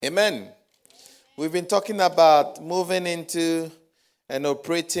Amen. We've been talking about moving into and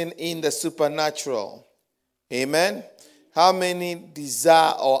operating in the supernatural. Amen. How many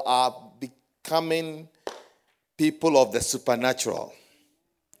desire or are becoming people of the supernatural?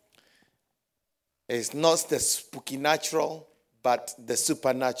 It's not the spooky natural, but the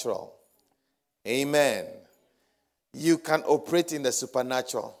supernatural. Amen. You can operate in the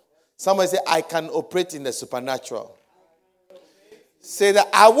supernatural. Somebody say, I can operate in the supernatural. Say that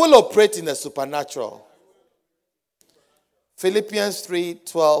I will operate in the supernatural. Philippians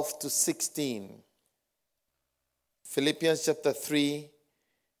 3:12-16. Philippians chapter 3,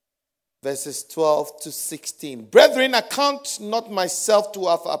 verses 12-16. Brethren, I count not myself to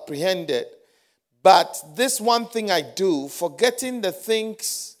have apprehended, but this one thing I do, forgetting the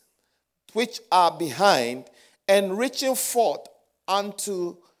things which are behind, and reaching forth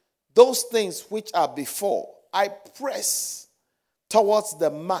unto those things which are before, I press towards the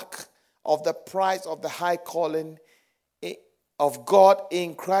mark of the prize of the high calling of God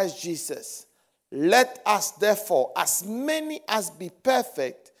in Christ Jesus. Let us therefore, as many as be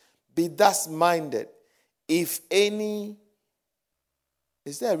perfect, be thus minded. If any...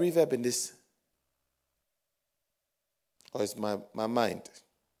 Is there a reverb in this? Or is my mind?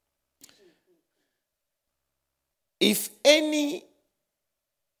 If any...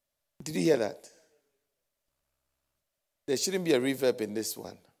 Did you hear that? There shouldn't be a reverb in this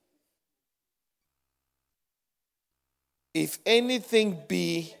one. If anything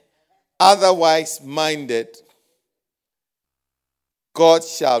be otherwise minded, God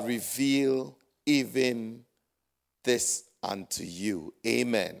shall reveal even this unto you.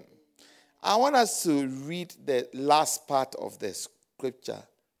 Amen. I want us to read the last part of the scripture.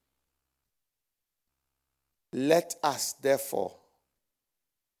 Let us therefore,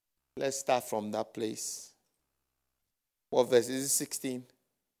 let's start from that place. What verse is it? 16.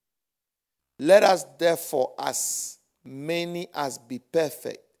 Let us therefore, as many as be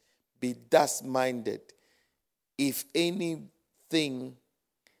perfect, be thus minded. If anything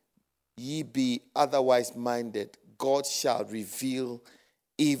ye be otherwise minded, God shall reveal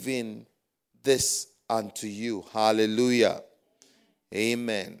even this unto you. Hallelujah.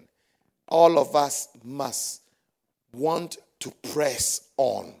 Amen. All of us must want to press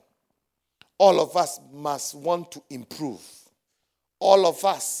on. All of us must want to improve. All of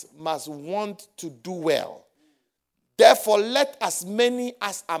us must want to do well. Therefore, let as many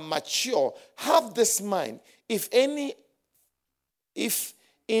as are mature have this mind. If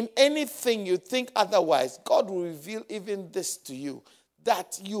in anything you think otherwise, God will reveal even this to you,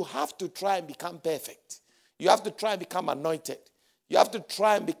 that you have to try and become perfect. You have to try and become anointed. You have to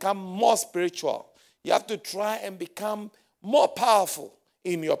try and become more spiritual. You have to try and become more powerful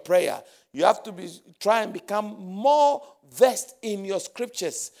in your prayer. You have to try and become more versed in your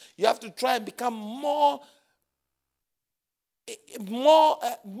scriptures. You have to try and become more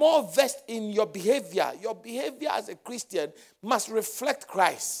versed in your behavior. Your behavior as a Christian must reflect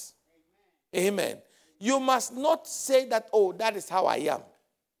Christ. Amen. You must not say that, oh, that is how I am.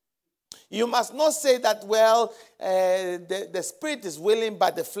 You must not say that, well, the spirit is willing,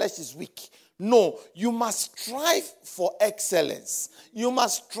 but the flesh is weak. No, you must strive for excellence. You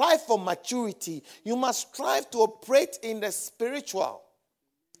must strive for maturity. You must strive to operate in the spiritual.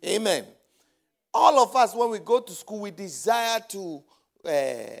 Amen. All of us, when we go to school, we desire to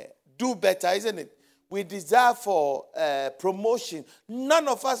do better, isn't it? We desire for promotion. None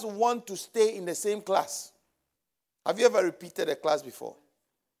of us want to stay in the same class. Have you ever repeated a class before?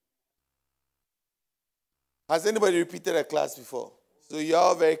 Has anybody repeated a class before? So you're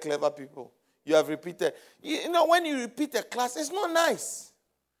all very clever people. You have repeated. You know, when you repeat a class, it's not nice.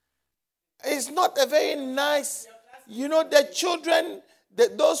 It's not a very nice. You know, the children,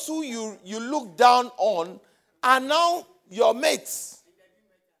 those who you look down on are now your mates.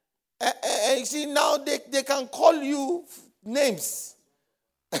 And you see, now they can call you names.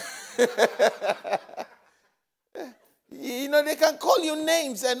 You know, they can call you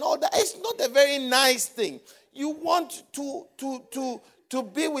names and all that. It's not a very nice thing. You want to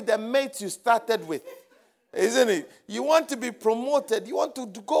be with the mates you started with, isn't it? You want to be promoted. You want to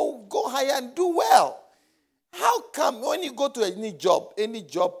go higher and do well. How come when you go to any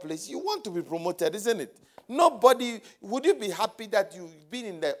job place, you want to be promoted, isn't it? Nobody, would you be happy that you've been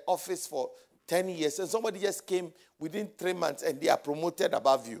in the office for 10 years and somebody just came within 3 months and they are promoted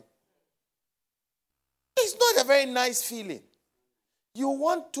above you? It's not a very nice feeling. You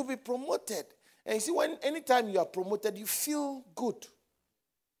want to be promoted. And you see, anytime you are promoted, you feel good.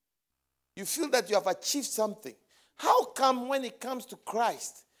 You feel that you have achieved something. How come when it comes to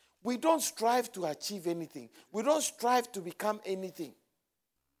Christ, we don't strive to achieve anything? We don't strive to become anything.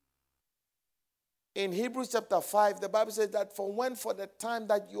 In Hebrews chapter 5, the Bible says that for the time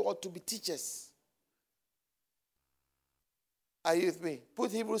that you ought to be teachers. Are you with me?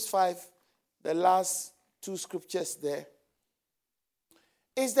 Put Hebrews 5, the last two scriptures there.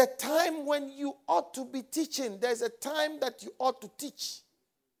 It's the time when you ought to be teaching. There's a time that you ought to teach.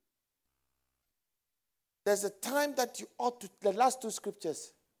 There's a time that you ought to, the last two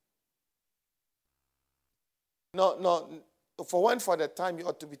scriptures. No, for the time you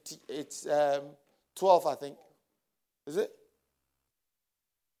ought to be teaching. It's 12, I think. Is it?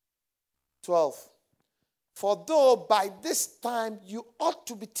 12. For though by this time you ought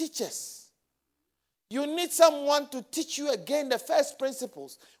to be teachers, you need someone to teach you again the first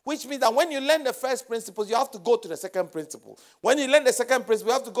principles, which means that when you learn the first principles, you have to go to the second principle. When you learn the second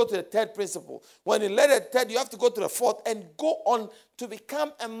principle, you have to go to the third principle. When you learn the third, you have to go to the fourth and go on to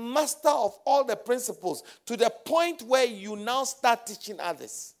become a master of all the principles to the point where you now start teaching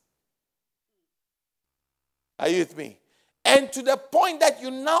others. Are you with me? And to the point that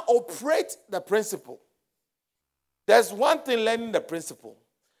you now operate the principle. There's one thing learning the principle.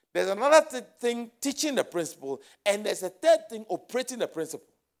 There's another thing teaching the principle. And there's a third thing operating the principle.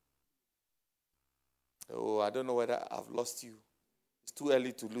 Oh, I don't know whether I've lost you. It's too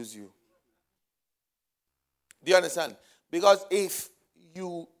early to lose you. Do you understand? Because if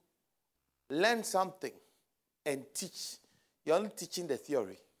you learn something and teach, you're only teaching the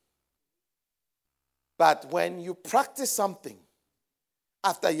theory. But when you practice something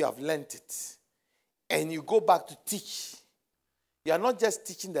after you have learned it and you go back to teach, you are not just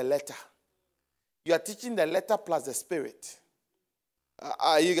teaching the letter. You are teaching the letter plus the spirit.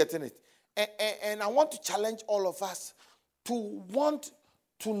 Are you getting it? And I want to challenge all of us to want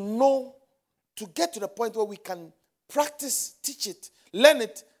to know, to get to the point where we can practice, teach it, learn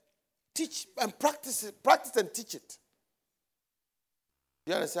it, teach and practice it, practice and teach it.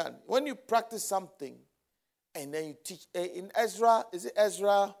 You understand? When you practice something and then you teach, in Ezra, is it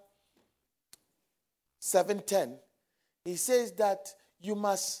Ezra 7:10? He says that you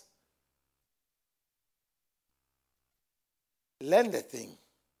must learn the thing,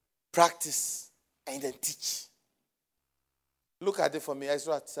 practice, and then teach. Look at it for me,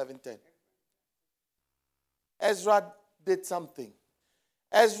 Ezra 7:10. Ezra did something.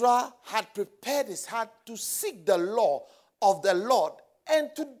 Ezra had prepared his heart to seek the law of the Lord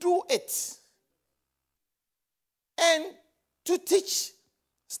and to do it. And to teach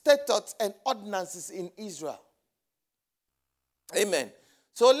statutes and ordinances in Israel. Amen.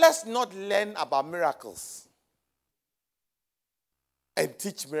 So let's not learn about miracles and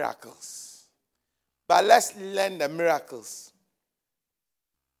teach miracles. But let's learn the miracles,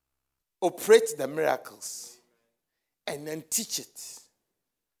 operate the miracles, and then teach it.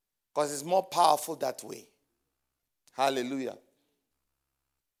 Because it's more powerful that way. Hallelujah.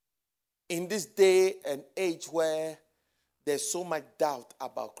 In this day and age where there's so much doubt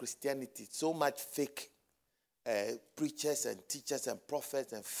about Christianity, so much fake preachers and teachers and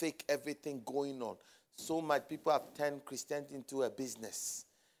prophets and fake everything going on. So much people have turned Christianity into a business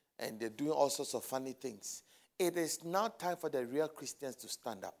and they're doing all sorts of funny things. It is now time for the real Christians to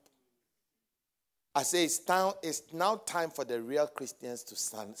stand up. I say it's now time for the real Christians to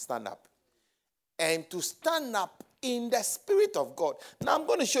stand up. And to stand up in the Spirit of God. Now I'm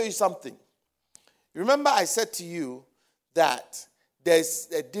going to show you something. Remember I said to you that there's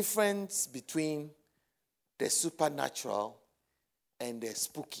a difference between the supernatural and the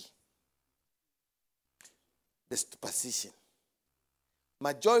spooky. The superstition.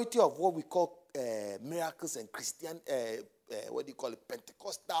 Majority of what we call miracles and Christian,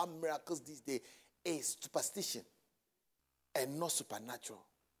 Pentecostal miracles these days is superstition and not supernatural.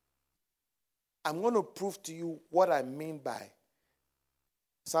 I'm going to prove to you what I mean by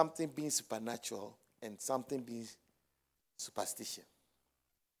something being supernatural and something being superstition.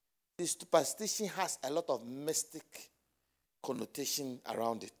 This superstition has a lot of mystic connotation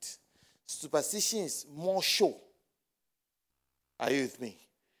around it. Superstition is more show. Are you with me?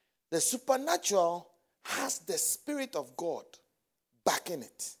 The supernatural has the Spirit of God backing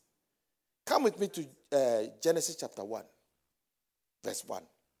it. Come with me to Genesis chapter 1, verse 1.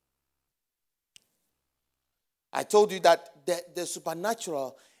 I told you that the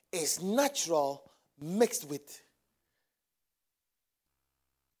supernatural is natural mixed with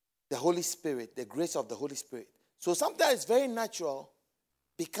the Holy Spirit, the grace of the Holy Spirit. So sometimes very natural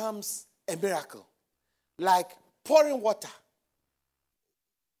becomes a miracle. Like pouring water.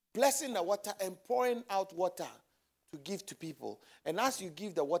 Blessing the water and pouring out water to give to people. And as you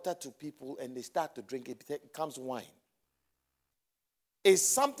give the water to people and they start to drink it, it becomes wine. It's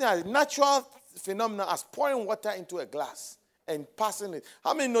something as natural phenomenon as pouring water into a glass and passing it.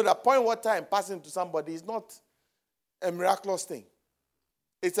 How many know that pouring water and passing it to somebody is not a miraculous thing?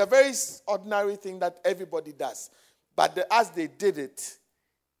 It's a very ordinary thing that everybody does. But as they did it,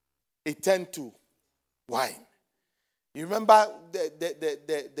 it turned to wine. You remember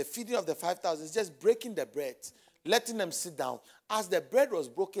the feeding of the 5,000 is just breaking the bread, letting them sit down. As the bread was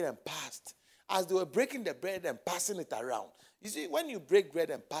broken and passed, as they were breaking the bread and passing it around. You see, when you break bread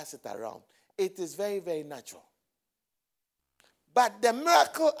and pass it around, it is very, very natural. But the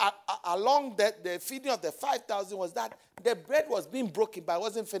miracle along the feeding of the 5,000 was that the bread was being broken, but it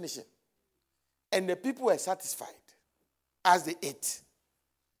wasn't finishing. And the people were satisfied as they ate.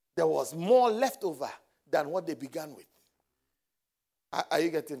 There was more left over than what they began with. Are you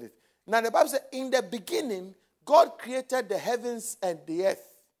getting it? Now the Bible says, in the beginning, God created the heavens and the earth.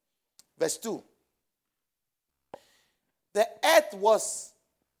 Verse 2. The earth was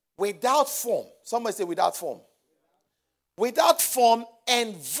without form. Somebody say without form. Without form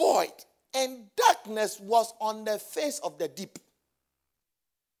and void. And darkness was on the face of the deep.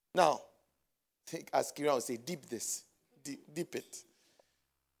 Now, think as Kieran would say, deep this. Deep it.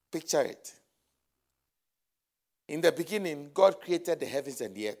 Picture it. In the beginning, God created the heavens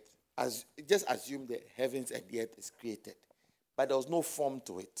and the earth. Just assume the heavens and the earth is created. But there was no form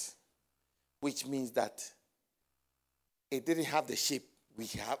to it. Which means that it didn't have the shape we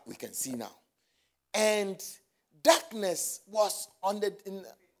can see now. And darkness was on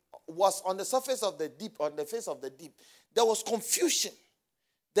the surface of the deep, on the face of the deep. There was confusion.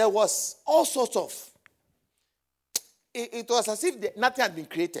 There was all sorts of. It was as if nothing had been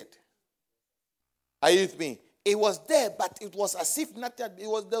created. Are you with me? It was there, but it was as if nothing. There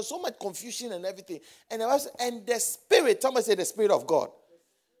was so much confusion and everything. And the Spirit. Somebody say the Spirit of God.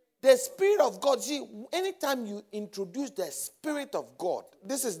 The Spirit of God. See, anytime you introduce the Spirit of God,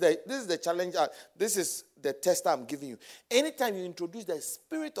 this is the challenge. This is the test I'm giving you. Anytime you introduce the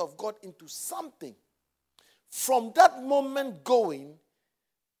Spirit of God into something, from that moment going,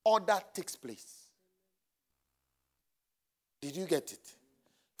 order takes place. Did you get it?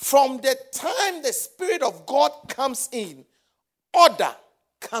 From the time the Spirit of God comes in, order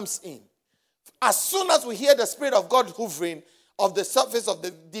comes in. As soon as we hear the Spirit of God hovering of the surface of the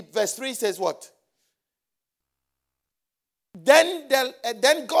deep, verse 3 says what? Then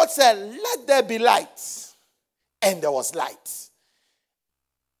God said, let there be light. And there was light.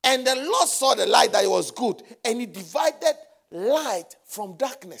 And the Lord saw the light that it was good. And he divided light from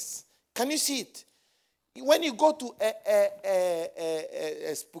darkness. Can you see it? When you go to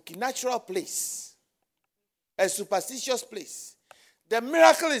a spooky natural place, a superstitious place, the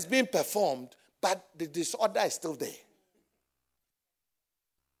miracle is being performed, but the disorder is still there.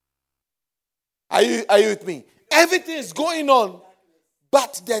 Are you with me? Everything is going on,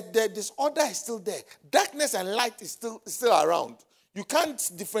 but the disorder is still there. Darkness and light is still around. You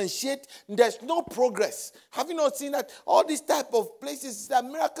can't differentiate. There's no progress. Have you not seen that? All these type of places, that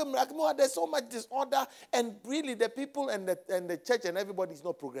miracle. There's so much disorder, and really the people and the church and everybody is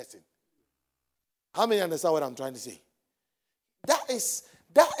not progressing. How many understand what I'm trying to say? That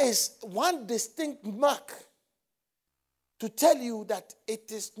is one distinct mark to tell you that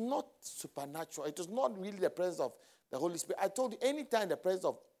it is not supernatural. It is not really the presence of the Holy Spirit. I told you, anytime the presence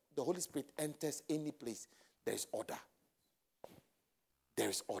of the Holy Spirit enters any place, there is order. There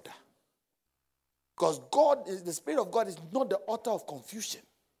is order. Because the Spirit of God is not the author of confusion.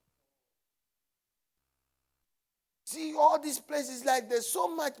 See, all these places, like there's so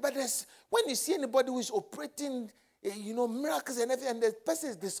much, but when you see anybody who is operating, miracles and everything, and the person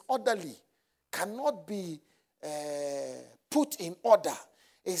is disorderly, cannot be put in order,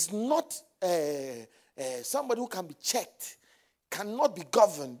 is not somebody who can be checked, cannot be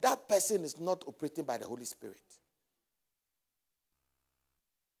governed, that person is not operating by the Holy Spirit.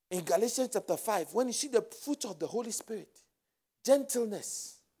 In Galatians chapter 5, when you see the fruit of the Holy Spirit,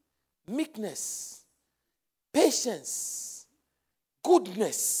 gentleness, meekness, patience,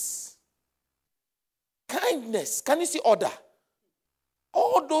 goodness, kindness, can you see order?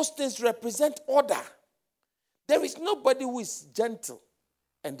 All those things represent order. There is nobody who is gentle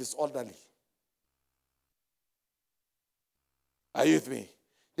and disorderly. Are you with me?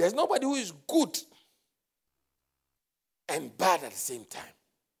 There's nobody who is good and bad at the same time.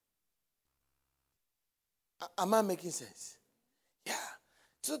 Am I making sense? Yeah.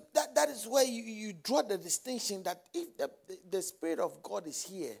 So that is where you draw the distinction that if the Spirit of God is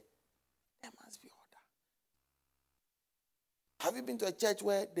here, there must be order. Have you been to a church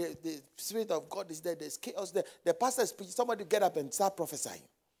where the Spirit of God is there, there's chaos there, the pastor is preaching, somebody get up and start prophesying?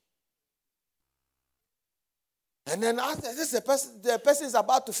 And then after this, the person is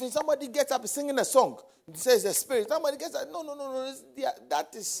about to finish. Somebody gets up singing a song. It says the Spirit. Somebody gets up. No.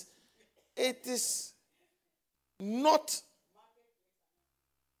 It is not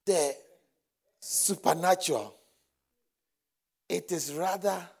the supernatural. It is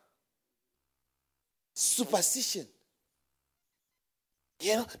rather superstition.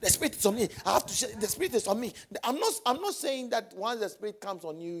 You know, the Spirit is on me. I have to share. The Spirit is on me. I'm not saying that once the Spirit comes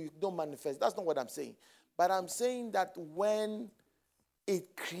on you, you don't manifest. That's not what I'm saying. But I'm saying that when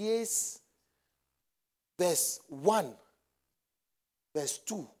it creates verse 1, verse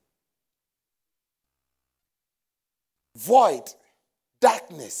 2, void,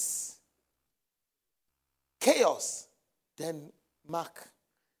 darkness, chaos, then mark.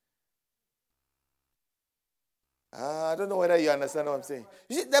 I don't know whether you understand what I'm saying.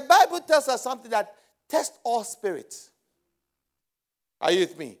 You see, the Bible tells us something that test all spirits. Are you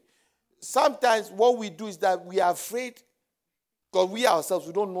with me? Sometimes what we do is that we are afraid, because we ourselves,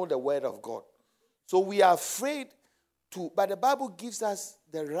 we don't know the word of God. So we are afraid to, but the Bible gives us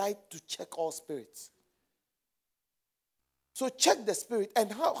the right to check all spirits. So check the spirit.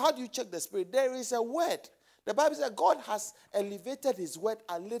 And how do you check the spirit? There is a word. The Bible says God has elevated his word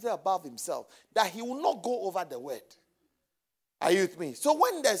a little above himself, that he will not go over the word. Are you with me? So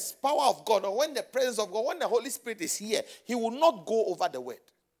when there's power of God, or when the presence of God, when the Holy Spirit is here, he will not go over the word.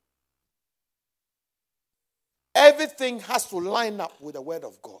 Everything has to line up with the word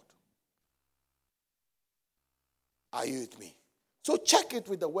of God. Are you with me? So check it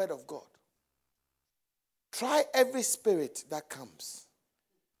with the word of God. Try every spirit that comes.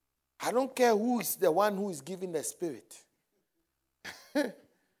 I don't care who is the one who is giving the spirit.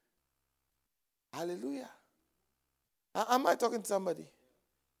 Hallelujah. Am I talking to somebody?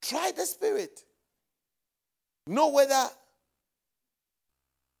 Try the spirit. Know whether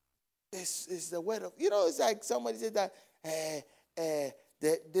this is the word of, it's like somebody said that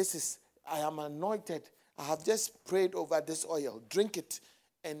this is, I am anointed. I have just prayed over this oil. Drink it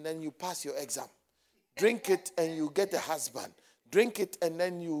and then you pass your exam. Drink it and you get a husband. Drink it and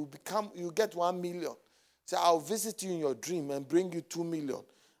then you get 1 million. So I'll visit you in your dream and bring you 2 million.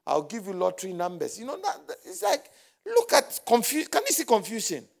 I'll give you lottery numbers. It's like, look at confusion. Can you see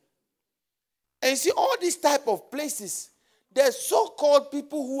confusion? And you see all these type of places, the so-called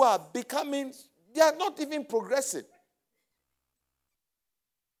people who are becoming, they are not even progressing.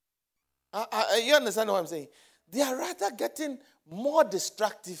 You understand what I'm saying? They are rather getting more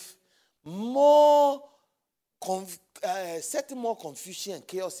destructive, more setting more confusion and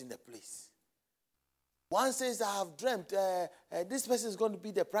chaos in the place. One says, I have dreamt this person is going to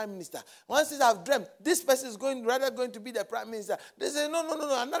be the prime minister. One says, I have dreamt this person is going to be the prime minister. They say, no.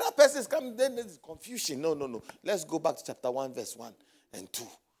 Another person is coming. Then there's confusion. No. Let's go back to chapter 1, verse 1 and 2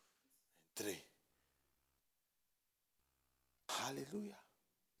 and 3. Hallelujah.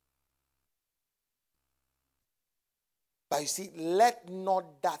 But you see, let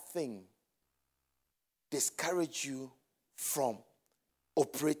not that thing discourage you from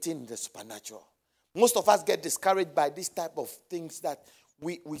operating in the supernatural. Most of us get discouraged by this type of things that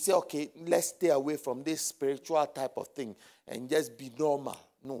we say, okay, let's stay away from this spiritual type of thing and just be normal.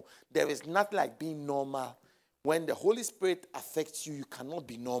 No, there is nothing like being normal. When the Holy Spirit affects you, you cannot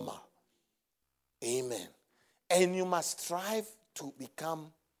be normal. Amen. And you must strive to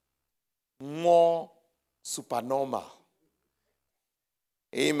become more supernormal.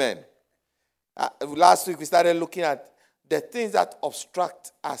 Amen. Last week we started looking at the things that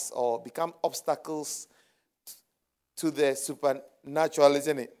obstruct us or become obstacles to the supernatural,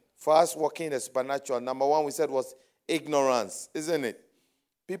 isn't it? For us walking in the supernatural, number one we said was ignorance, isn't it?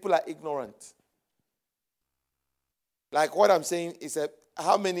 People are ignorant. Like what I'm saying is,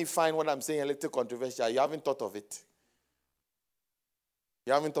 how many find what I'm saying a little controversial? You haven't thought of it.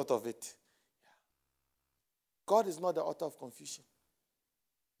 You haven't thought of it. God is not the author of confusion.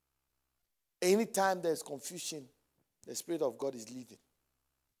 Anytime there's confusion, the Spirit of God is leading.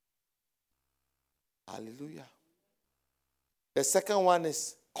 Hallelujah. The second one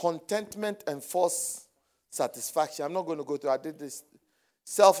is contentment and false satisfaction. I'm not going to go through. I did this.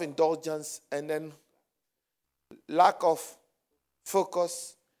 Self-indulgence, and then lack of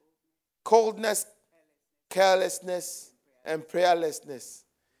focus, coldness, carelessness, and prayerlessness,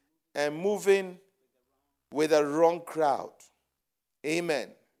 and moving with a wrong crowd. Amen.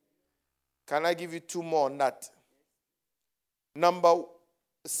 Can I give you 2 more on that? Number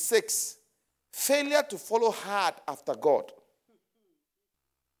 6, failure to follow hard after God.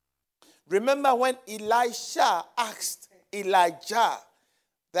 Remember when Elisha asked Elijah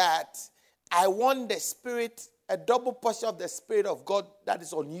that I want the Spirit, a double portion of the Spirit of God that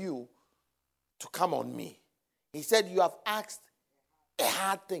is on you to come on me. He said, you have asked a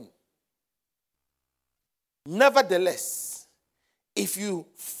hard thing. Nevertheless, if you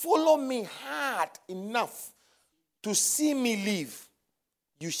follow me hard enough to see me live,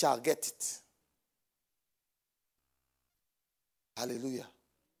 you shall get it. Hallelujah.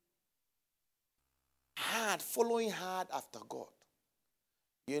 Following hard after God.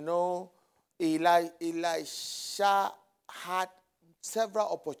 You know, Elisha had several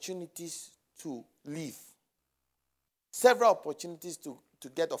opportunities to leave. Several opportunities to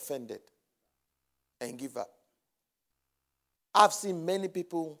get offended and give up. I've seen many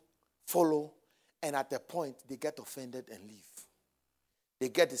people follow, and at a point they get offended and leave. They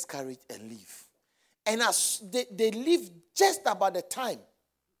get discouraged and leave. And as they leave just about the time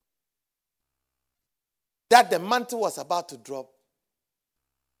that the mantle was about to drop,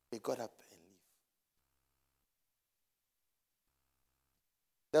 they got up and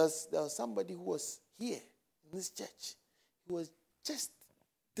leave. There was somebody who was here in this church. He was just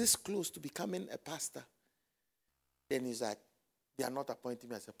this close to becoming a pastor. Then he's like, they are not appointing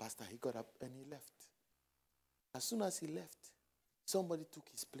me as a pastor. He got up and he left. As soon as he left, somebody took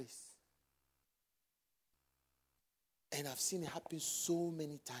his place. And I've seen it happen so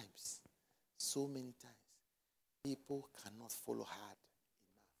many times. So many times. People cannot follow hard enough.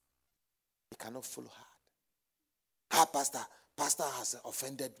 They cannot follow hard. Pastor has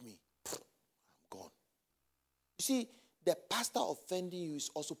offended me. I'm gone. You see, the pastor offending you is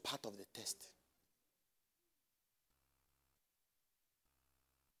also part of the test.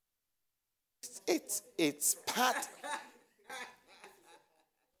 It's part.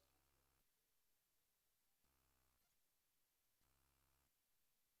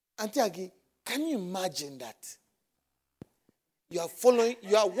 Auntie Agi, can you imagine that? You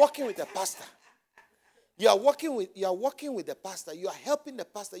are working with a pastor. You are working with the pastor. You are helping the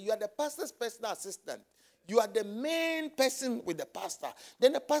pastor. You are the pastor's personal assistant. You are the main person with the pastor.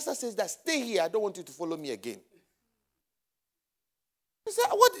 Then the pastor says that, stay here. I don't want you to follow me again. You say,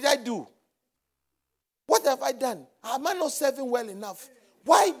 what did I do? What have I done? Am I not serving well enough?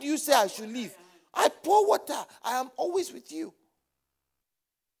 Why do you say I should leave? I pour water. I am always with you.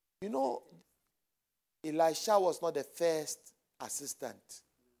 You know, Elisha was not the first assistant.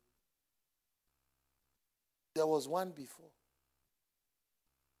 There was one before.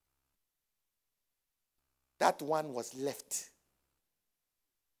 That one was left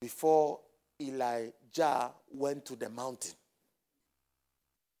before Elijah went to the mountain.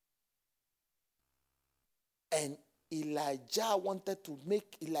 And Elijah wanted to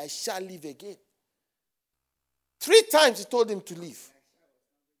make Elisha leave again. 3 times he told him to leave.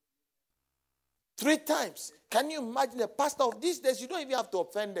 3 times. Can you imagine the pastor of these days? You don't even have to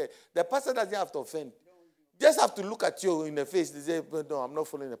offend them. The pastor doesn't have to offend. Just have to look at you in the face and say, no, I'm not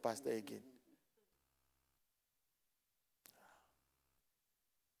following the pastor again.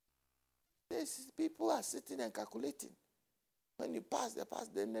 People are sitting and calculating. When you pass the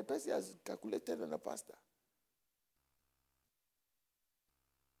pastor, then the person has calculated on the pastor.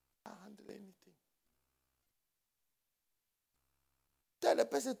 Can't handle anything. Tell the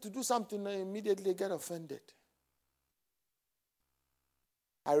person to do something and immediately get offended.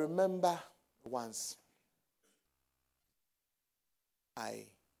 I remember once I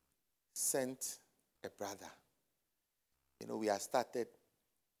sent a brother. You know, we had started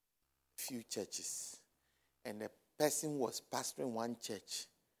a few churches. And the person who was pastoring one church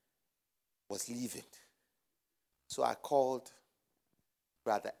was leaving. So I called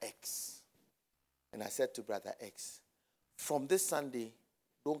Brother X. And I said to Brother X, from this Sunday,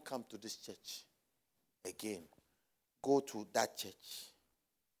 don't come to this church again. Go to that church.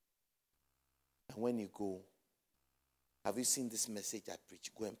 And when you go, have you seen this message I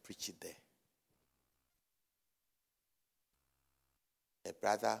preach? Go and preach it there. A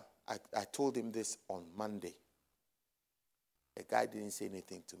brother, I told him this on Monday. The guy didn't say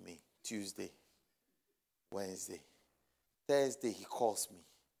anything to me. Tuesday, Wednesday, Thursday, he calls me.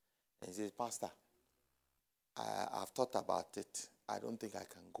 And he says, Pastor, I've thought about it. I don't think I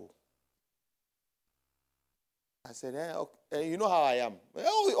can go. I said, okay. You know how I am.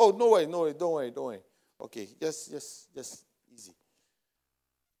 Oh, no way, don't worry. Okay, just easy.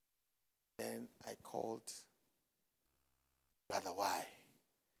 Then I called Brother Y.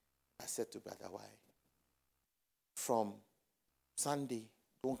 I said to Brother Y, from Sunday,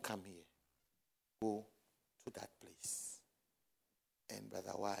 don't come here. Go to that place. And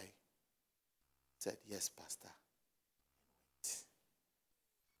Brother Y said, yes, Pastor.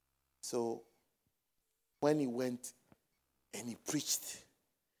 So when he went and he preached,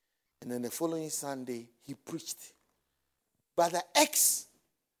 and then the following Sunday, he preached. Brother X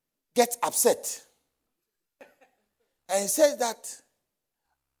gets upset. And he says that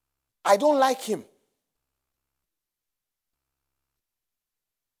I don't like him.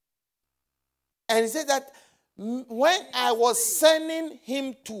 And he said that when I was sending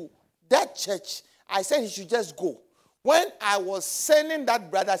him to that church, I said he should just go. When I was sending that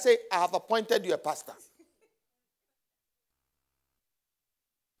brother, I said, I have appointed you a pastor.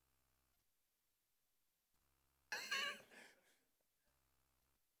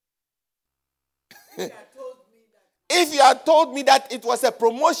 If you had told me that it was a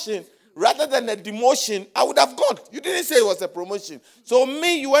promotion rather than a demotion, I would have gone. You didn't say it was a promotion. So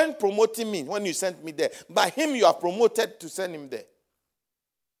me, you weren't promoting me when you sent me there. By him, you are promoted to send him there.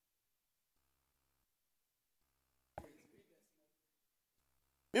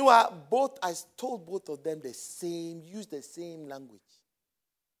 Meanwhile, I told both of them use the same language.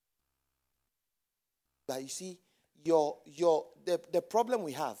 But you see, the problem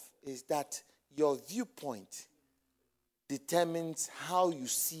we have is that your viewpoint determines how you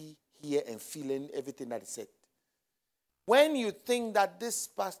see, hear, and feel everything that is said. When you think that this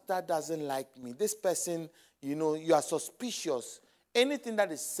pastor doesn't like me, this person, you are suspicious, anything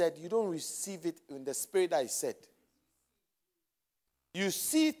that is said, you don't receive it in the spirit that is said. You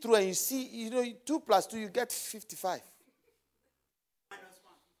see through and you see, 2 plus 2, you get 55.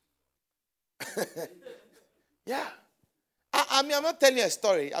 Yeah. I mean, I'm not telling you a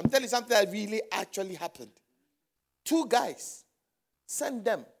story. I'm telling you something that really actually happened. 2 guys, sent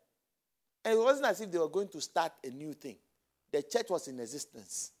them. And it wasn't as if they were going to start a new thing. The church was in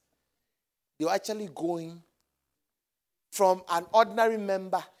existence. They were actually going from an ordinary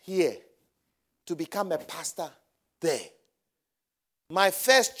member here to become a pastor there. My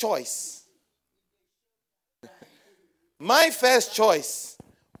first choice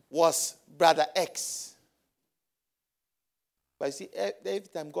was Brother X. But you see, every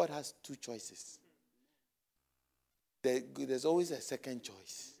time God has 2 choices, there's always a second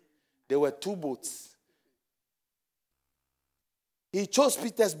choice. There were 2 boats. He chose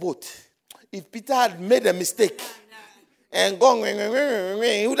Peter's boat. If Peter had made a mistake and gone,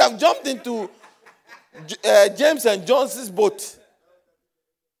 he would have jumped into James and John's boat.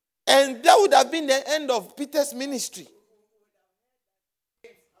 And that would have been the end of Peter's ministry.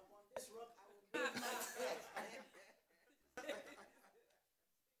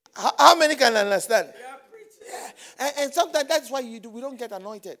 How many can understand? Yeah. And sometimes that's why we don't get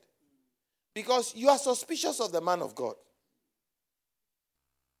anointed. Because you are suspicious of the man of God.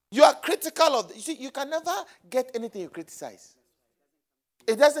 You are critical of... You see, you can never get anything you criticize.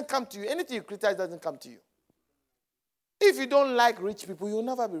 It doesn't come to you. Anything you criticize doesn't come to you. If you don't like rich people, you'll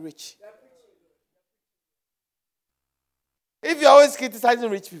never be rich. If you're always criticizing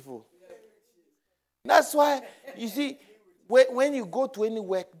rich people. That's why, you see, when you go to any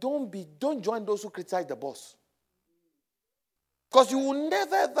work, don't join those who criticize the boss. Because you will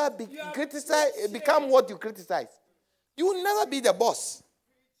never ever become what you criticize. You will never be the boss.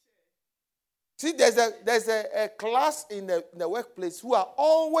 See, there's a class in the workplace who are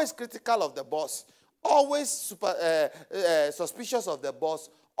always critical of the boss, always suspicious of the boss,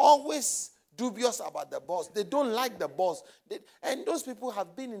 always dubious about the boss. They don't like the boss. And those people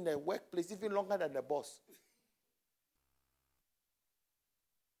have been in the workplace even longer than the boss.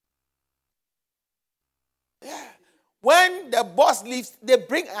 Yeah. When the boss leaves, they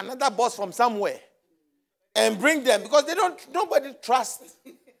bring another boss from somewhere and bring them because nobody trusts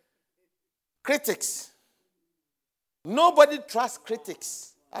critics. Nobody trusts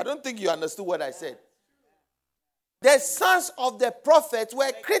critics. I don't think you understood what I said. The sons of the prophets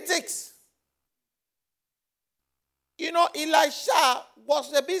were critics. Elisha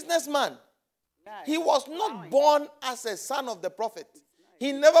was a businessman. He was not born as a son of the prophet.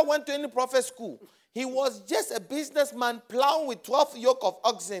 He never went to any prophet school. He was just a businessman plowing with 12 yoke of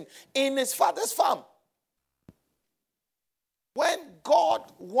oxen in his father's farm. When God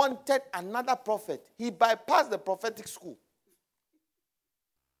wanted another prophet, he bypassed the prophetic school.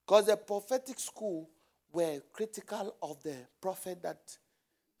 Because the prophetic school were critical of the prophet that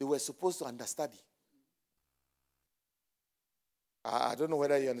they were supposed to understudy. I don't know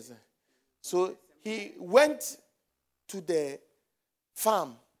whether you understand. So he went to the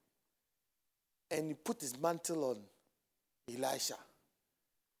farm and he put his mantle on Elisha.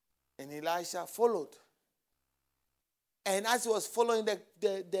 And Elisha followed. And as he was following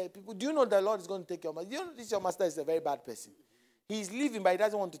the people, do you know the Lord is going to take your master? You know this your master is a very bad person. He's leaving, but he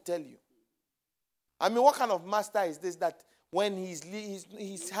doesn't want to tell you. I mean, what kind of master is this that when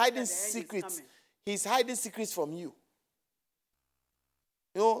he's hiding secrets, he's hiding secrets from you?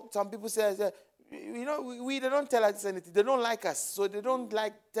 Some people say, they don't tell us anything. They don't like us, so they don't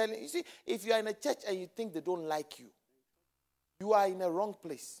like telling. You see, if you are in a church and you think they don't like you, you are in a wrong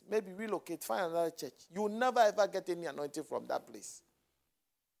place. Maybe relocate, find another church. You will never ever get any anointing from that place.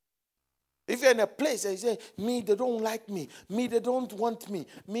 If you're in a place and you say, me, they don't like me. Me, they don't want me.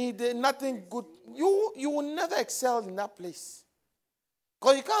 Me, they nothing good. You will never excel in that place.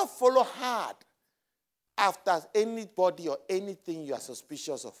 Because you can't follow hard after anybody or anything you are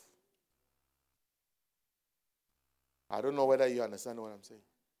suspicious of. I don't know whether you understand what I'm saying.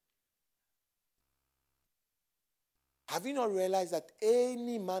 Have you not realized that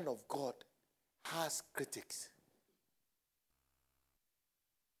any man of God has critics?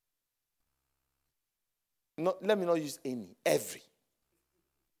 No, let me not use any, every.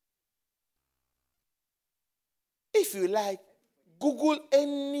 If you like, Google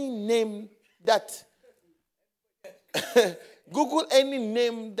any name that Google any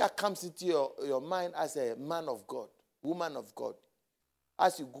name that comes into your mind as a man of God, woman of God.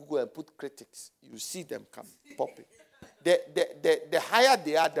 As you Google and put critics, you see them come popping. The higher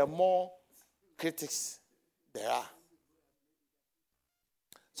they are, the more critics there are.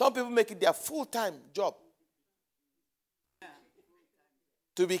 Some people make it their full-time job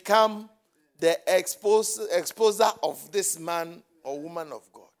to become the exposer of this man or woman of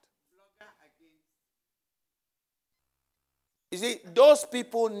God. You see, those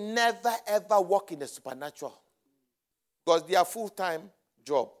people never ever work in the supernatural because their full-time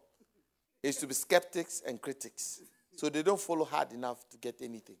job is to be skeptics and critics. So they don't follow hard enough to get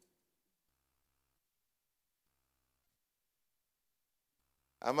anything.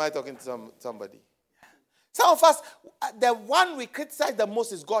 Am I talking to somebody? Some of us, the one we criticize the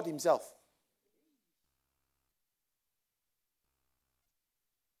most is God himself.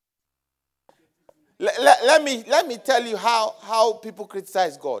 Let me tell you how people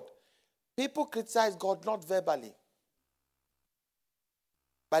criticize God. People criticize God not verbally,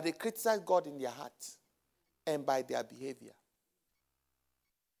 but they criticize God in their hearts and by their behavior.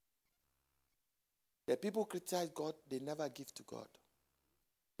 The people criticize God, they never give to God.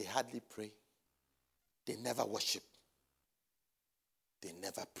 They hardly pray. They never worship. They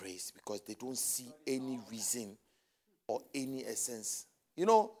never praise because they don't see any reason or any essence. You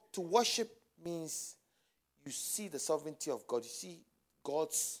know, to worship means you see the sovereignty of God. You see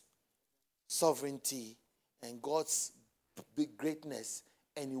God's sovereignty and God's big greatness,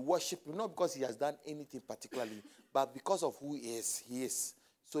 and you worship him not because he has done anything particularly, but because of who he is.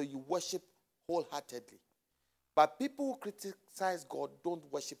 So you worship wholeheartedly. But people who criticize God don't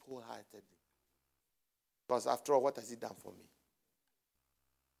worship wholeheartedly. Because after all, what has he done for me?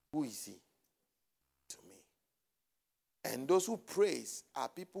 Who is he to me? And those who praise are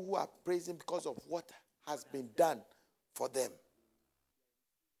people who are praising because of what has been done for them.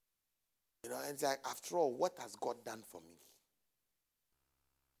 You know, and it's like, after all, what has God done for me?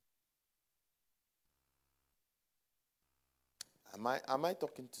 Am I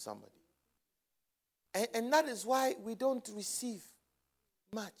talking to somebody? And that is why we don't receive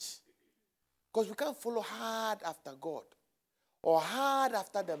much. Because we can't follow hard after God or hard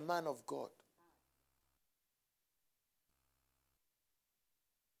after the man of God.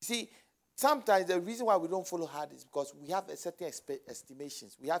 See, sometimes the reason why we don't follow hard is because we have a certain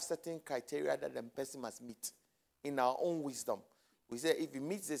estimations. We have certain criteria that the person must meet in our own wisdom. We say, if he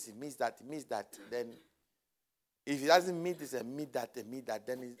meets this, he meets that, he meets that. Then, if he doesn't meet this and meet that,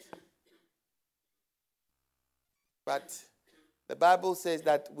 then it. But the Bible says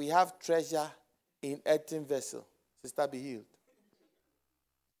that we have treasure in earthen vessel. Sister, be healed.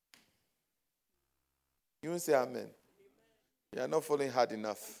 You won't say amen. You are not following hard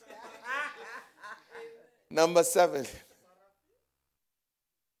enough. Number 7.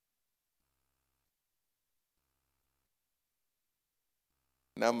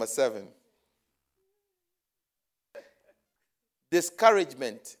 Number 7.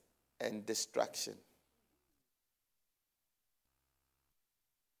 Discouragement and distraction.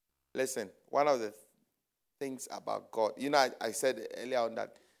 Listen, one of the things about God, you know, I said earlier on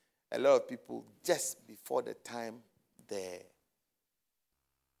that a lot of people, just before the time the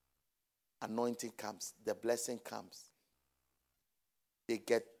anointing comes, the blessing comes, they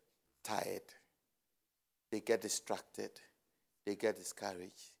get tired, they get distracted, they get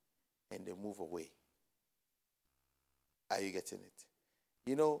discouraged, and they move away. Are you getting it?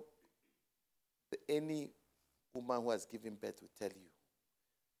 You know, any woman who has given birth will tell you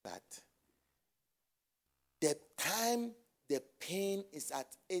that the time the pain is at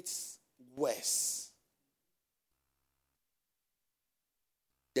its worst,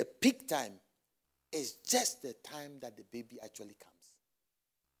 the peak time is just the time that the baby actually comes.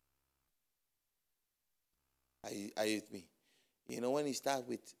 Are you with me? You know, when you start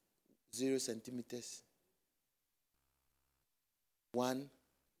with 0 centimeters, 1,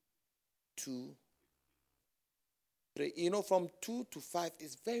 2, 3. From 2 to 5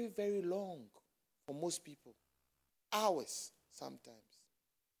 is very, very long for most people. Hours sometimes.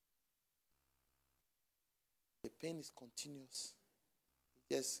 The pain is continuous.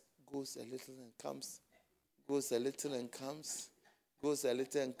 It just goes a little and comes. Goes a little and comes. Goes a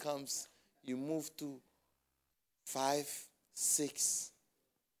little and comes. You move to 5, 6,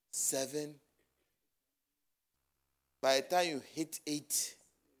 7. By the time you hit 8,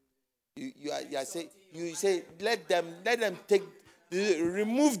 you say let them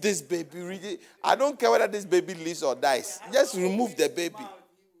remove this baby. I don't care whether this baby lives or dies. Just remove the baby.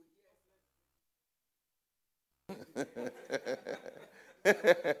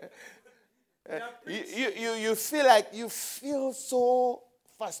 You feel so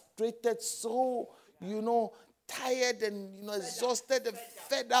frustrated, so tired and exhausted and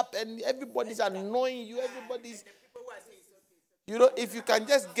fed up, and everybody's annoying you. Everybody's if you can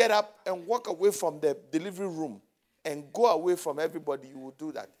just get up and walk away from the delivery room and go away from everybody, you will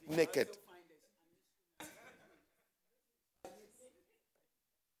do that naked.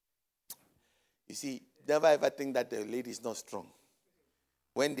 You see, never ever think that the lady is not strong.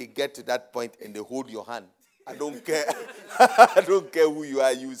 When they get to that point and they hold your hand, I don't care. I don't care who you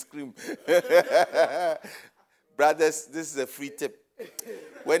are, you scream. Brothers, this is a free tip.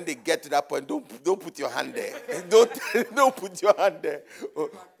 When they get to that point, don't put your hand there. Don't put your hand there.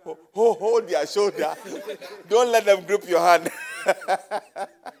 Hold their shoulder. Don't let them grip your hand.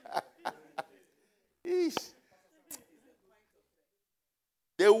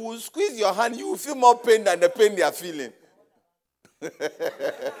 They will squeeze your hand. You will feel more pain than the pain they are feeling.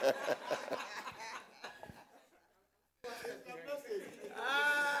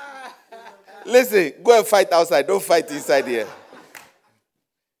 Listen, go and fight outside. Don't fight inside here.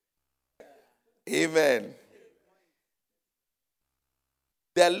 Amen.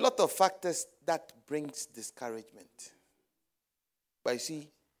 There are a lot of factors that brings discouragement. But you see,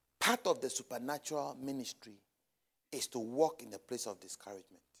 part of the supernatural ministry is to walk in the place of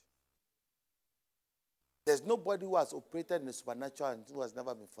discouragement. There's nobody who has operated in the supernatural and who has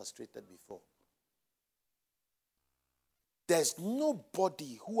never been frustrated before. There's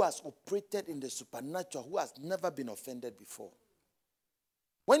nobody who has operated in the supernatural who has never been offended before.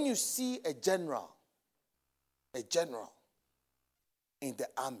 When you see a general in the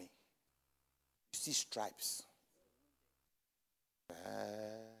army, you see stripes.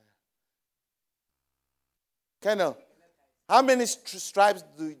 Colonel, how many stripes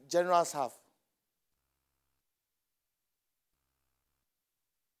do generals have?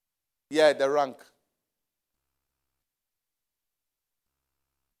 Yeah, the rank.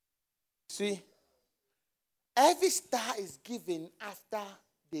 See, every star is given after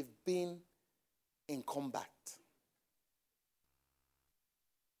they've been in combat.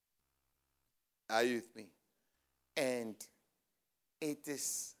 Are you with me? And it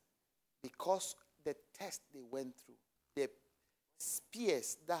is because the test they went through, the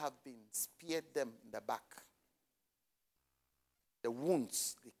spears that have been speared them in the back, the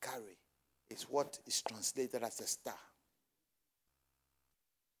wounds they carry is what is translated as a star.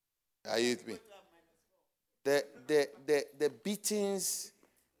 Are you with me? The beatings,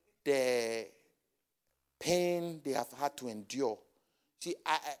 the pain they have had to endure. See,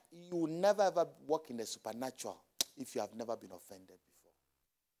 you will never ever walk in the supernatural if you have never been offended before.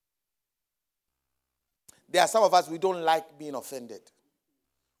 There are some of us, we don't like being offended.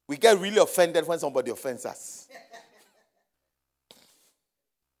 We get really offended when somebody offends us.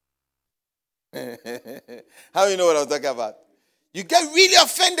 How do you know what I'm talking about? You get really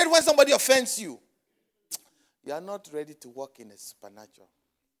offended when somebody offends you. You are not ready to walk in the supernatural.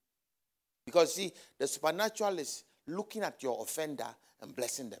 Because see, the supernatural is looking at your offender and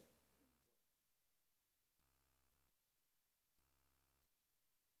blessing them.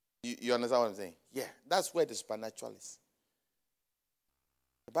 You understand what I'm saying? Yeah, that's where the supernatural is.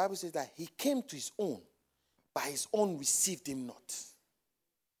 The Bible says that he came to his own, but his own received him not.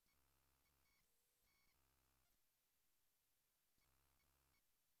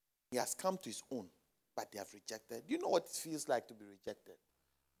 He has come to his own, but they have rejected. Do you know what it feels like to be rejected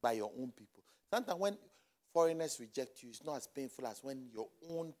by your own people? Sometimes when foreigners reject you, it's not as painful as when your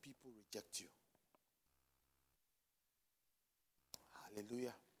own people reject you.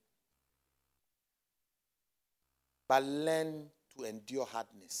 Hallelujah. But learn to endure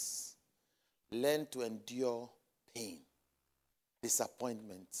hardness. Learn to endure pain,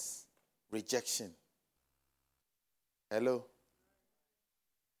 disappointments, rejection. Hello?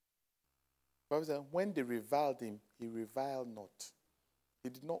 Bible said, when they reviled him, he reviled not. He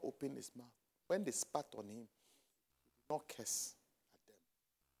did not open his mouth. When they spat on him, he did not curse.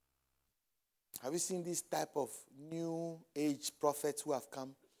 Have you seen this type of new age prophets who have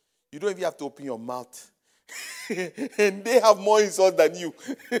come? You don't even have to open your mouth. And they have more insult than you.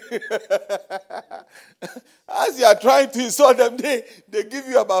 As you are trying to insult them, they give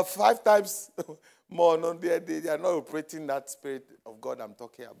you about 5 times more. No, they are not operating that spirit of God I'm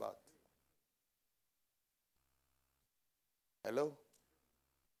talking about. Hello?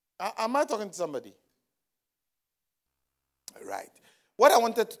 Am I talking to somebody? Right. What I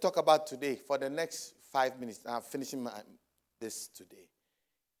wanted to talk about today, for the next 5 minutes, I'm finishing this today,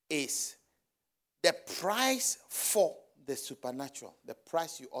 is the price for the supernatural, the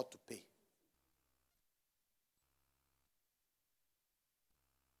price you ought to pay.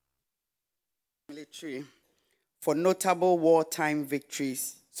 Military for notable wartime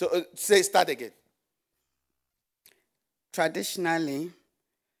victories. So start again. Traditionally,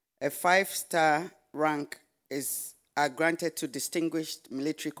 a 5-star rank are granted to distinguished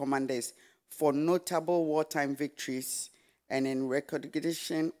military commanders for notable wartime victories and in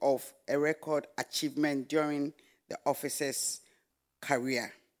recognition of a record achievement during the officer's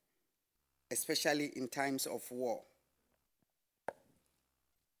career, especially in times of war.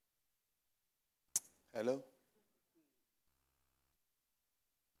 Hello?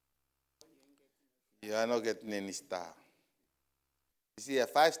 You are not getting any star. You see, a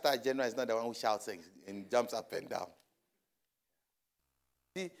 5-star general is not the one who shouts and jumps up and down.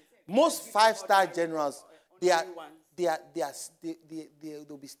 See, most 5-star generals, they'll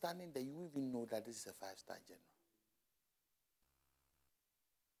be standing there. You won't even know that this is a 5-star general.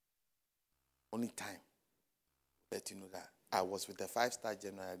 Only time let you know that I was with a 5-star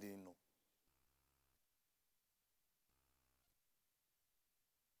general. I didn't know.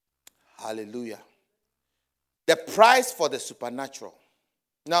 Hallelujah. The price for the supernatural.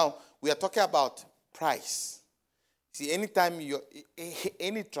 Now, we are talking about price. See, anytime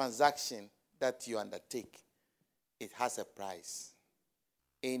any transaction that you undertake, it has a price.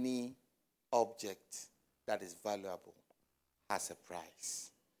 Any object that is valuable has a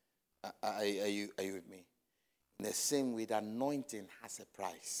price. Are you with me? In the same way, the anointing has a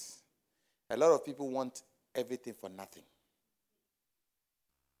price. A lot of people want everything for nothing.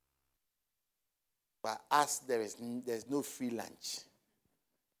 But as there's no free lunch,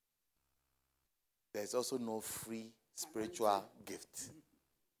 there's also no free spiritual gift.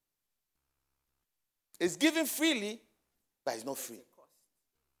 It's given freely, but it's not free.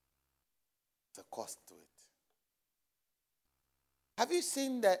 It's a cost to it. Have you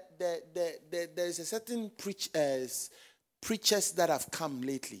seen that there is a certain preachers that have come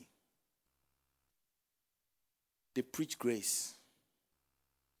lately? They preach grace.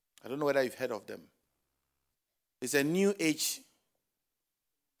 I don't know whether you've heard of them. It's a new age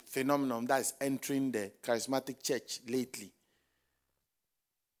phenomenon that is entering the charismatic church lately.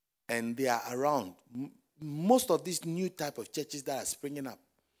 And they are around. Most of these new type of churches that are springing up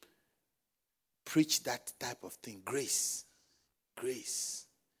preach that type of thing. Grace. Grace.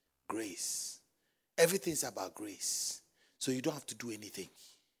 Grace. Everything's about grace. So you don't have to do anything.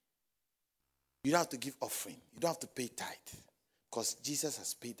 You don't have to give offering. You don't have to pay tithe. Because Jesus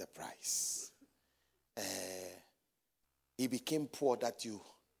has paid the price. He became poor that you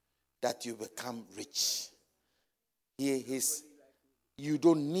become rich. You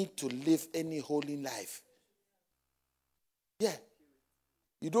don't need to live any holy life. Yeah.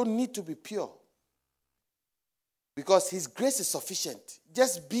 You don't need to be pure. Because his grace is sufficient.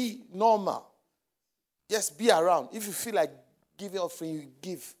 Just be normal. Just be around. If you feel like giving offering, you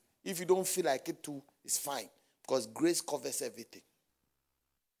give. If you don't feel like it too, it's fine. Because grace covers everything.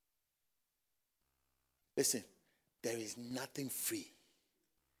 Listen, there is nothing free.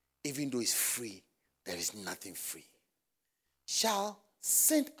 Even though it's free, there is nothing free. Shall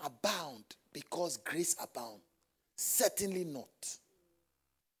sin abound because grace abound? Certainly not.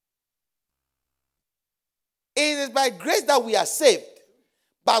 It is by grace that we are saved.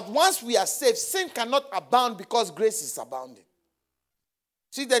 But once we are saved, sin cannot abound because grace is abounding.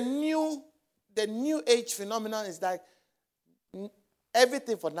 See, the new age phenomenon is like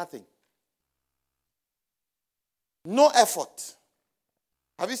everything for nothing. No effort.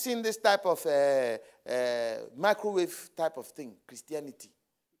 Have you seen this type of microwave type of thing, Christianity?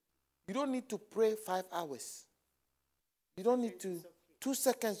 You don't need to pray 5 hours. You don't need to, 2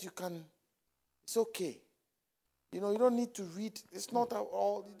 seconds you can, it's okay. You don't need to read, it's not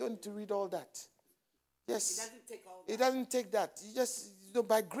all, you don't need to read all that. Yes. It doesn't take that. You just,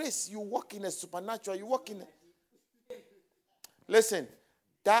 by grace, you walk in a supernatural, you walk in a... Listen,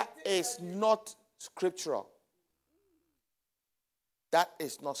 that is not scriptural. That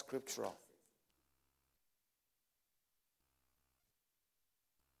is not scriptural.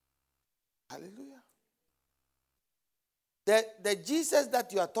 Hallelujah. The Jesus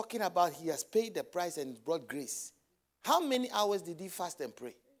that you are talking about, he has paid the price and brought grace. How many hours did he fast and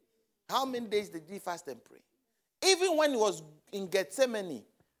pray? How many days did he fast and pray? Even when he was in Gethsemane,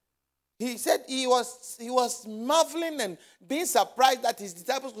 he said he was marveling and being surprised that his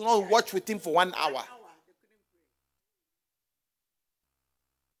disciples could not watch with him for 1 hour.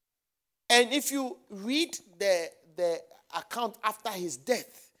 And if you read the account after his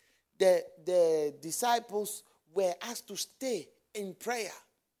death, the disciples were asked to stay in prayer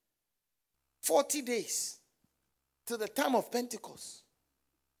 40 days till the time of Pentecost.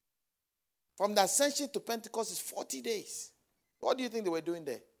 From the ascension to Pentecost is 40 days. What do you think they were doing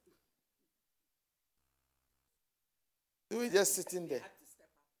there? They were just sitting there.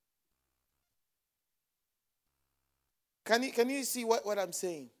 Can you see what I'm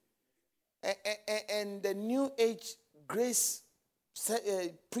saying? And the New Age grace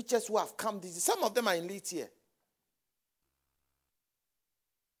preachers who have come, some of them are in Leeds here.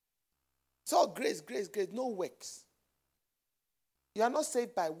 So grace, no works. You are not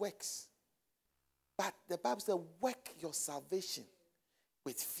saved by works. But the Bible says, work your salvation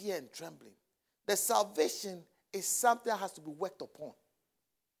with fear and trembling. The salvation is something that has to be worked upon.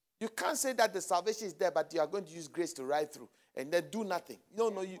 You can't say that the salvation is there, but you are going to use grace to ride through and then do nothing. No,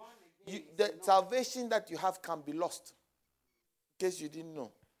 the salvation that you have can be lost. In case you didn't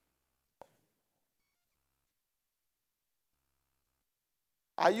know.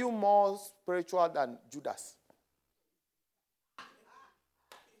 Are you more spiritual than Judas?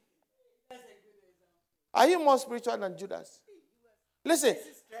 Are you more spiritual than Judas?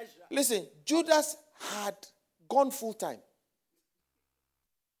 Listen, Judas had gone full time.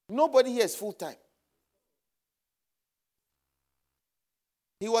 Nobody here is full time.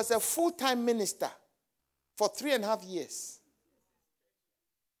 He was a full-time minister for 3.5 years.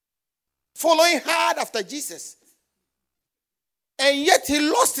 Following hard after Jesus. And yet he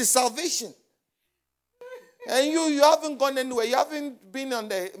lost his salvation. And you haven't gone anywhere. You haven't been on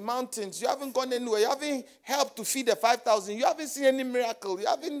the mountains. You haven't gone anywhere. You haven't helped to feed the 5,000. You haven't seen any miracle. You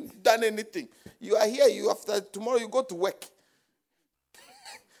haven't done anything. You are here. After tomorrow you go to work.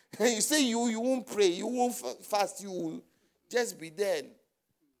 And you say you won't pray. You won't fast. You will just be there.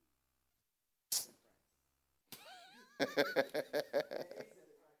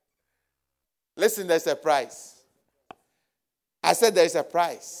 Listen, there's a price. I said there is a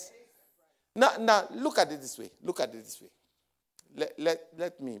price. Now, look at it this way.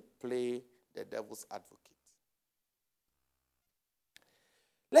 Let me play the devil's advocate.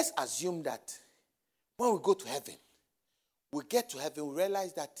 Let's assume that when we go to heaven, we get to heaven, we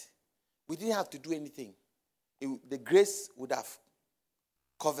realize that we didn't have to do anything. The grace would have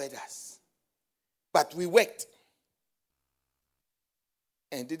covered us. But we worked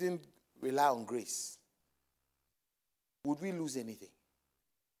and didn't rely on grace. Would we lose anything?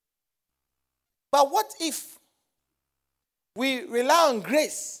 But what if we rely on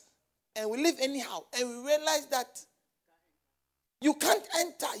grace and we live anyhow and we realize that you can't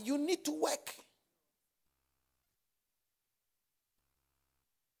enter, you need to work?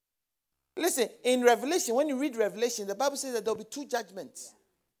 Listen, in Revelation, when you read Revelation, the Bible says that there will be 2 judgments.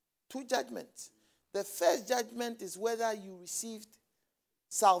 2 judgments. The first judgment is whether you received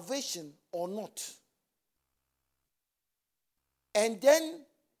salvation or not. And then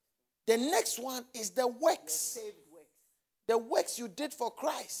the next one is the works. The works you did for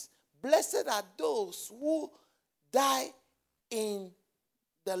Christ. Blessed are those who die in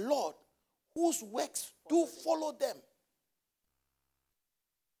the Lord, whose works do follow them.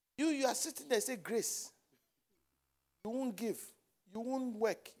 You are sitting there and say, grace. You won't give. You won't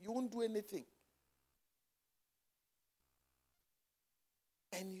work. You won't do anything.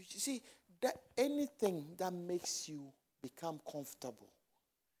 And you see, that anything that makes you become comfortable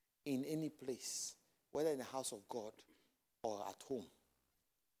in any place, whether in the house of God or at home,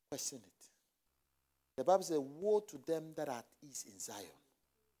 question it. The Bible says, woe to them that are at ease in Zion.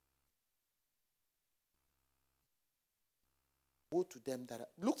 Woe to them that are...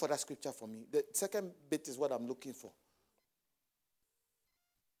 Look for that scripture for me. The second bit is what I'm looking for.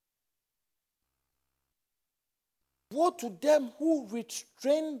 Woe to them who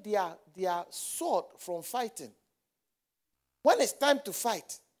restrain their sword from fighting. When it's time to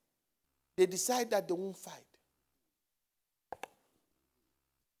fight, they decide that they won't fight.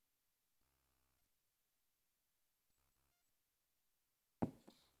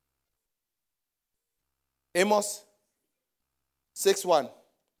 Amos 6:1.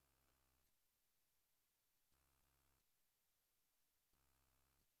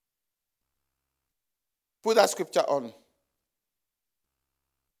 Put that scripture on.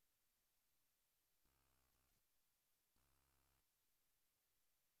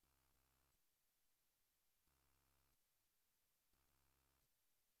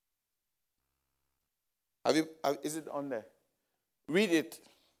 Is it on there? Read it.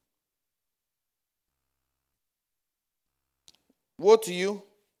 Woe to you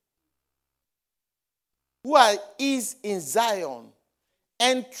who is in Zion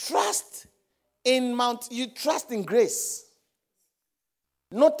and trust in you trust in grace.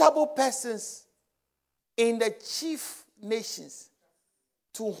 Notable persons in the chief nations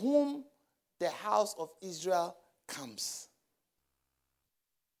to whom the house of Israel comes.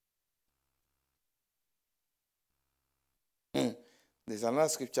 There's another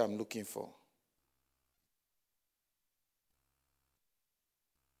scripture I'm looking for.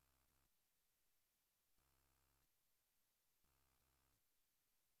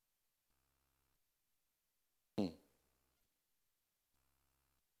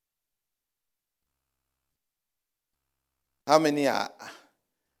 How many are?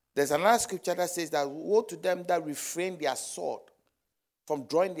 There's another scripture that says that woe to them that refrain their sword from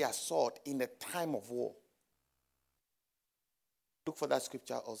drawing their sword in the time of war. Look for that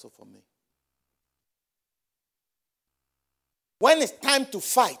scripture also for me. When it's time to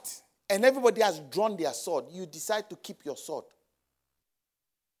fight and everybody has drawn their sword, you decide to keep your sword.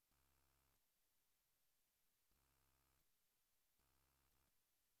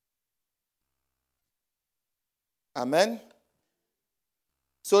 Amen.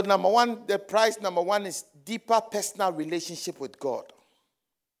 So the prize number one is deeper personal relationship with God.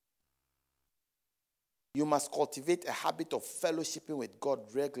 You must cultivate a habit of fellowshipping with God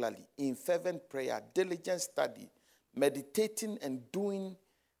regularly in fervent prayer, diligent study, meditating and doing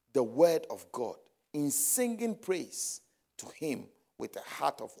the word of God, in singing praise to him with a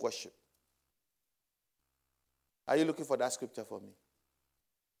heart of worship. Are you looking for that scripture for me?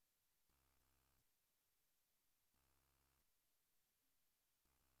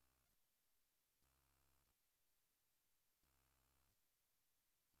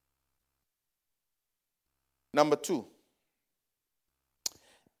 Number two,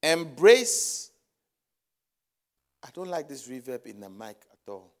 embrace. I don't like this reverb in the mic at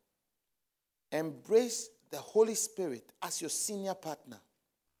all. Embrace the Holy Spirit as your senior partner.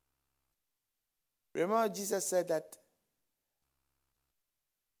 Remember, Jesus said that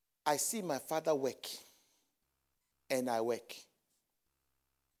I see my Father work and I work.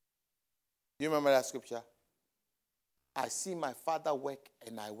 Do you remember that scripture? I see my Father work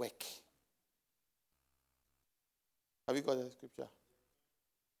and I work. Have you got that scripture?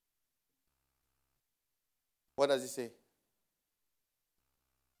 What does it say?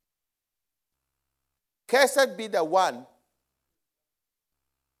 Cursed be the one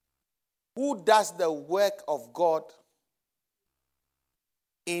who does the work of God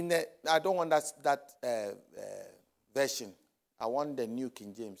I don't want that version. I want the New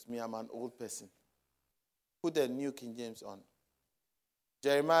King James. Me, I'm an old person. Put the New King James on.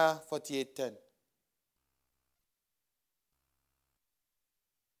 Jeremiah 48:10.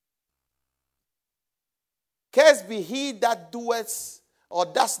 Cursed be he that doeth or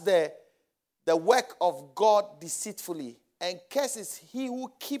does the work of God deceitfully, and cursed is he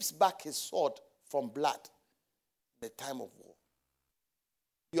who keeps back his sword from blood in the time of war.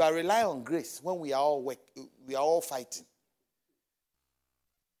 You are relying on grace when we are all fighting.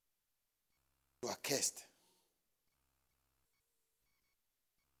 You are cursed.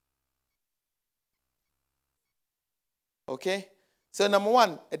 Okay? So number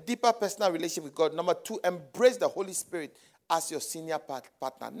one, a deeper personal relationship with God. Number two, embrace the Holy Spirit as your senior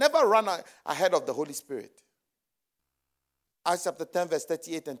partner. Never run ahead of the Holy Spirit. Acts chapter 10, verse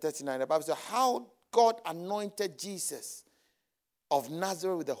 38 and 39. The Bible says how God anointed Jesus of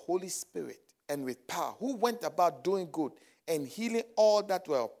Nazareth with the Holy Spirit and with power, who went about doing good and healing all that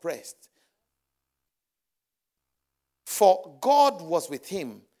were oppressed. For God was with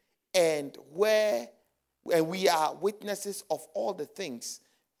him, and we are witnesses of all the things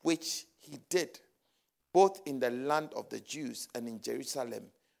which he did, both in the land of the Jews and in Jerusalem,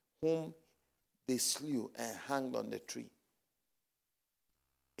 whom they slew and hanged on the tree.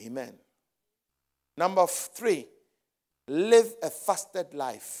 Amen. Number three, live a fasted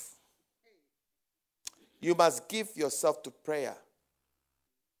life. You must give yourself to prayer.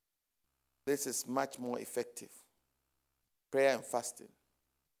 This is much more effective. Prayer and fasting.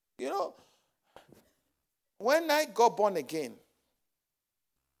 You know, when I got born again,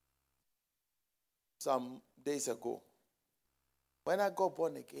 some days ago, when I got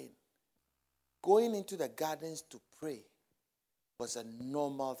born again, going into the gardens to pray was a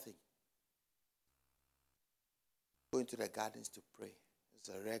normal thing. Going to the gardens to pray is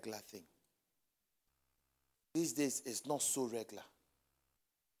a regular thing. These days, it's not so regular.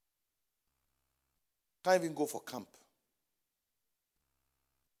 Can't even go for camp.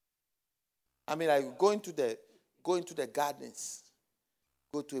 I mean, like go into the gardens,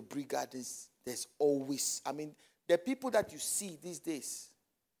 go to a Brie Gardens. There's always, I mean, the people that you see these days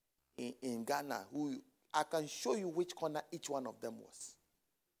in Ghana, who I can show you which corner each one of them was.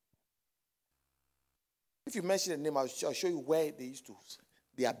 If you mention the name, I'll show you where they used to,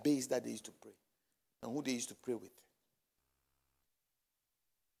 their base that they used to pray, and who they used to pray with.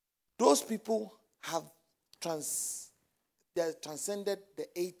 Those people have transcended the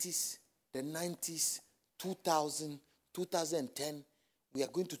 80s, the 90s, 2000, 2010. We are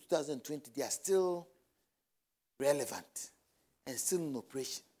going to 2020. They are still relevant and still in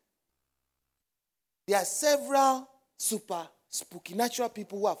operation. There are several super spooky natural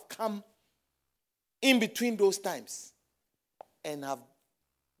people who have come in between those times and have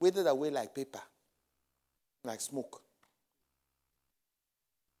withered away like paper, like smoke.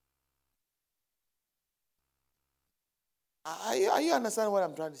 Are you understanding what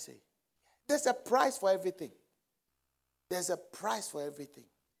I'm trying to say? There's a price for everything. There's a price for everything.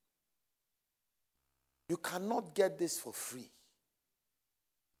 You cannot get this for free.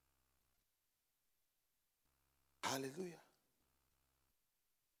 Hallelujah.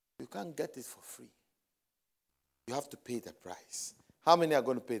 You can't get it for free. You have to pay the price. How many are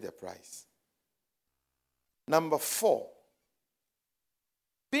going to pay the price? Number 4,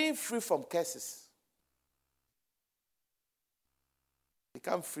 being free from curses.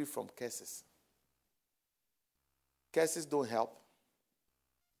 Become free from curses. Curses don't help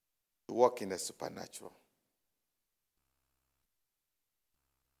to walk in the supernatural.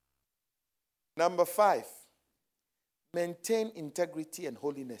 Number 5, maintain integrity and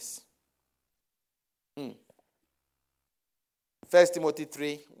holiness. 1 Timothy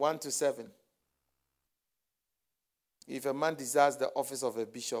 3, 1-7. If a man desires the office of a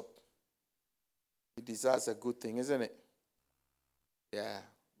bishop, he desires a good thing, isn't it? Yeah,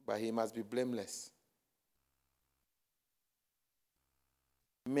 but he must be blameless.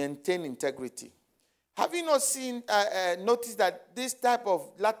 Maintain integrity. Have you not seen, noticed that this type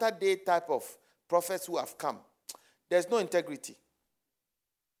of latter day type of prophets who have come, there's no integrity.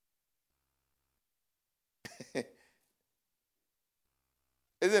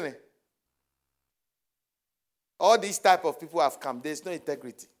 Isn't it? All these type of people have come, there's no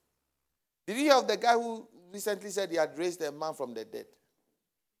integrity. Did you hear of the guy who recently said he had raised a man from the dead?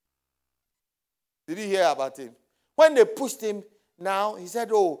 Did you hear about him? When they pushed him, now he said,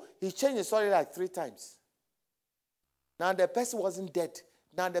 oh, he changed the story like 3 times. Now the person wasn't dead.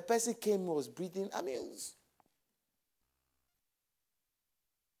 Now the person came, was breathing. I mean, it was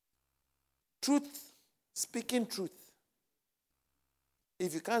truth, speaking truth.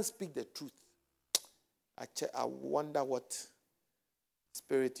 If you can't speak the truth, I wonder what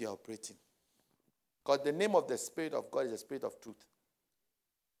spirit you're operating. Because the name of the Spirit of God is the Spirit of truth.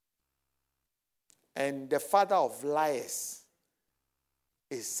 And the father of liars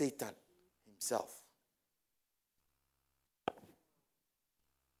is Satan himself.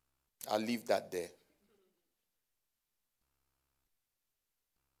 I'll leave that there.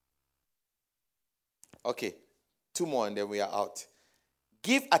 Okay, 2 more and then we are out.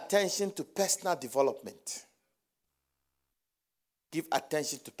 Give attention to personal development. Give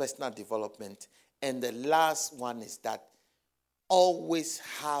attention to personal development. And the last one is that always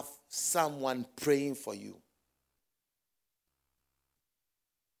have someone praying for you.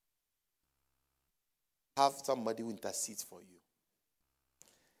 Have somebody who intercedes for you.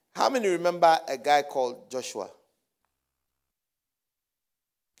 How many remember a guy called Joshua?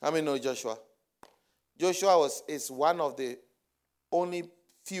 How many know Joshua? Joshua is one of the only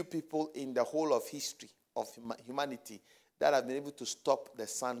few people in the whole of history of humanity that have been able to stop the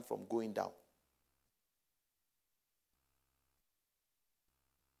sun from going down.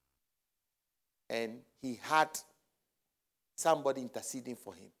 And he had somebody interceding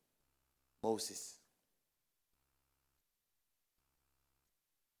for him, Moses.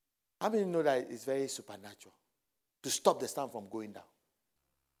 How many know that it's very supernatural to stop the sun from going down?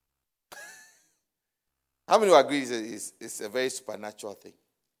 How many agree it's a very supernatural thing?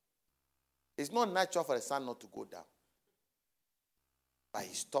 It's not natural for the sun not to go down. But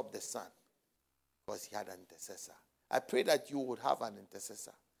he stopped the sun because he had an intercessor. I pray that you would have an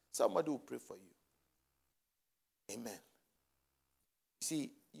intercessor. Somebody will pray for you. Amen.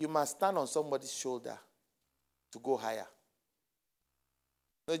 See, you must stand on somebody's shoulder to go higher.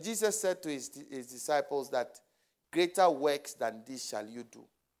 So Jesus said to his disciples that greater works than this shall you do.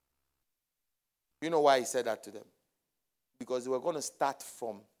 You know why he said that to them? Because they were going to start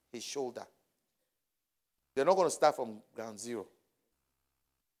from his shoulder. They're not going to start from ground zero.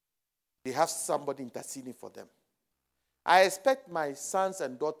 They have somebody interceding for them. I expect my sons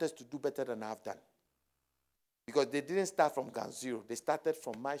and daughters to do better than I've done. Because they didn't start from ground zero. They started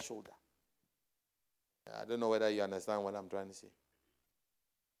from my shoulder. I don't know whether you understand what I'm trying to say.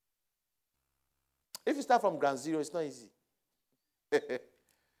 If you start from ground zero, it's not easy.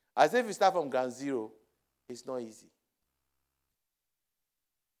 I say if you start from ground zero, it's not easy.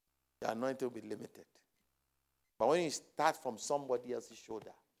 The anointing will be limited. But when you start from somebody else's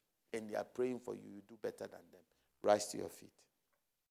shoulder and they are praying for you, you do better than them. Rise to your feet.